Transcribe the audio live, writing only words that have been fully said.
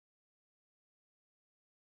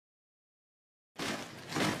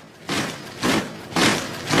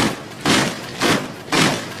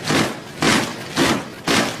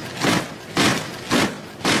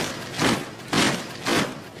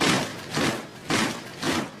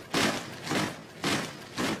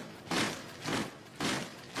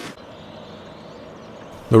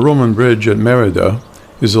The Roman bridge at Merida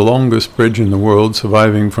is the longest bridge in the world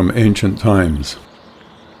surviving from ancient times.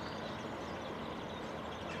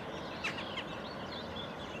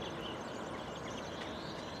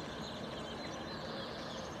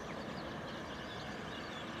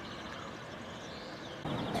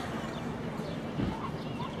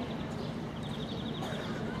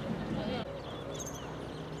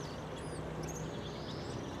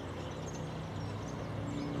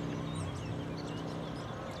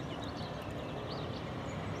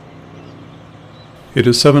 It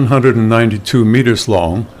is 792 meters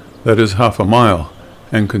long, that is half a mile,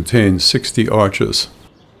 and contains 60 arches.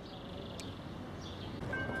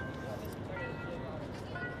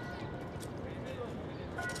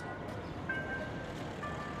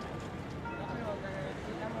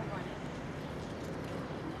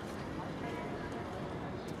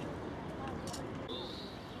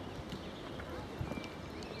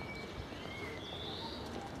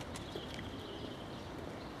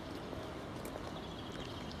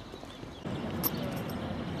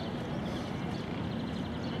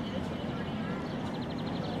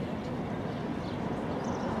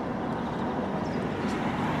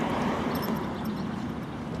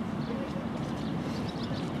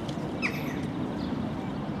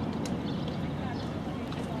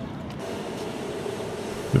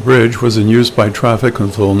 The bridge was in use by traffic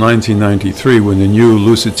until 1993 when the new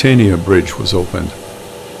Lusitania Bridge was opened.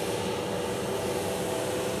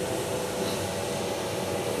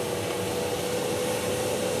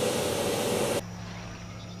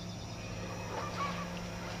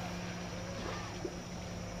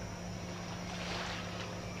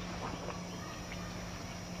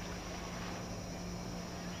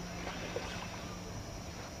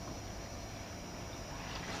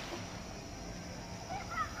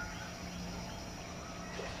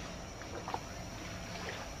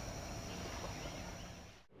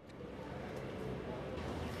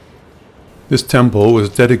 This temple was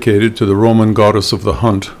dedicated to the Roman goddess of the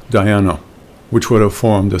hunt, Diana, which would have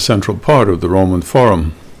formed a central part of the Roman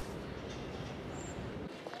Forum.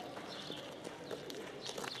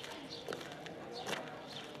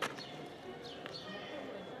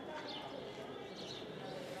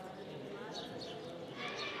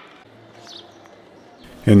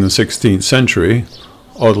 In the 16th century,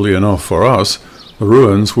 oddly enough for us, the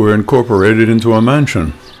ruins were incorporated into a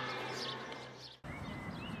mansion.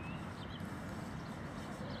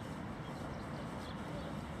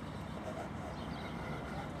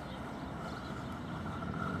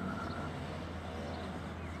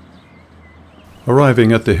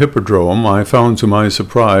 Arriving at the Hippodrome, I found to my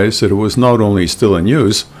surprise that it was not only still in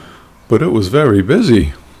use, but it was very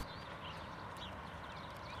busy.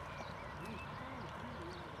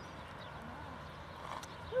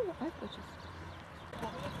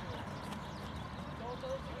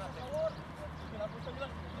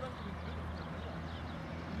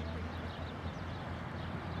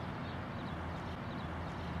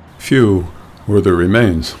 Few were the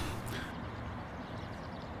remains.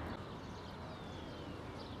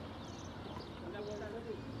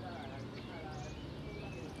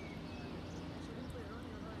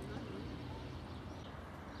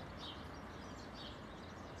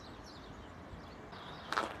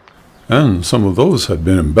 And some of those had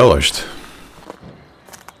been embellished.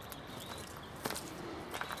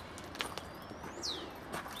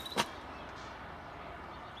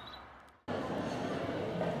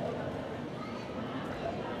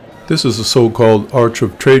 This is the so-called Arch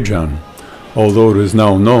of Trajan, although it is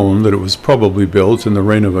now known that it was probably built in the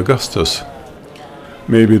reign of Augustus.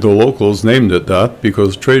 Maybe the locals named it that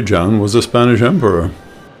because Trajan was a Spanish emperor.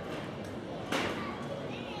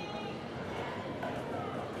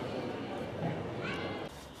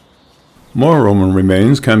 More Roman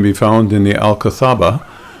remains can be found in the Alcazaba,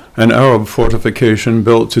 an Arab fortification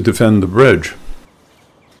built to defend the bridge.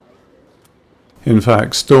 In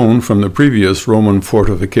fact, stone from the previous Roman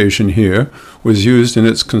fortification here was used in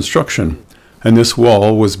its construction, and this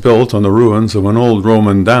wall was built on the ruins of an old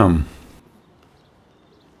Roman dam.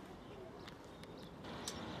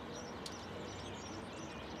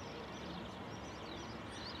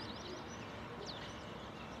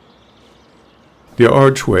 The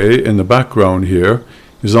archway in the background here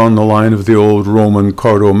is on the line of the old Roman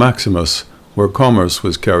Circus Maximus, where commerce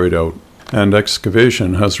was carried out, and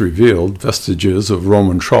excavation has revealed vestiges of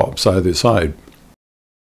Roman shops either side.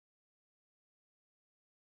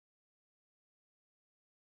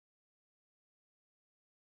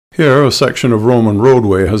 Here a section of Roman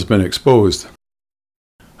roadway has been exposed.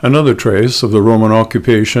 Another trace of the Roman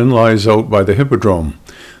occupation lies out by the Hippodrome,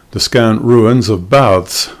 the scant ruins of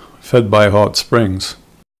baths fed by hot springs.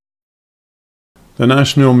 The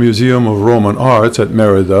National Museum of Roman Art at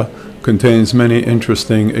Merida contains many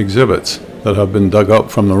interesting exhibits that have been dug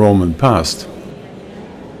up from the Roman past,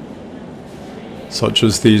 such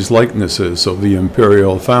as these likenesses of the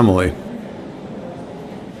imperial family,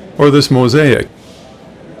 or this mosaic,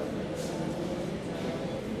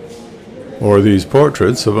 or these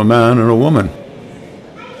portraits of a man and a woman,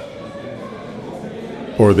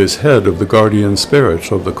 or this head of the guardian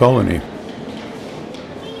spirit of the colony,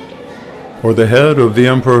 or the head of the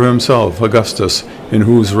emperor himself, Augustus, in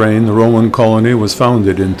whose reign the Roman colony was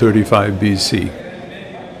founded in 35 BC.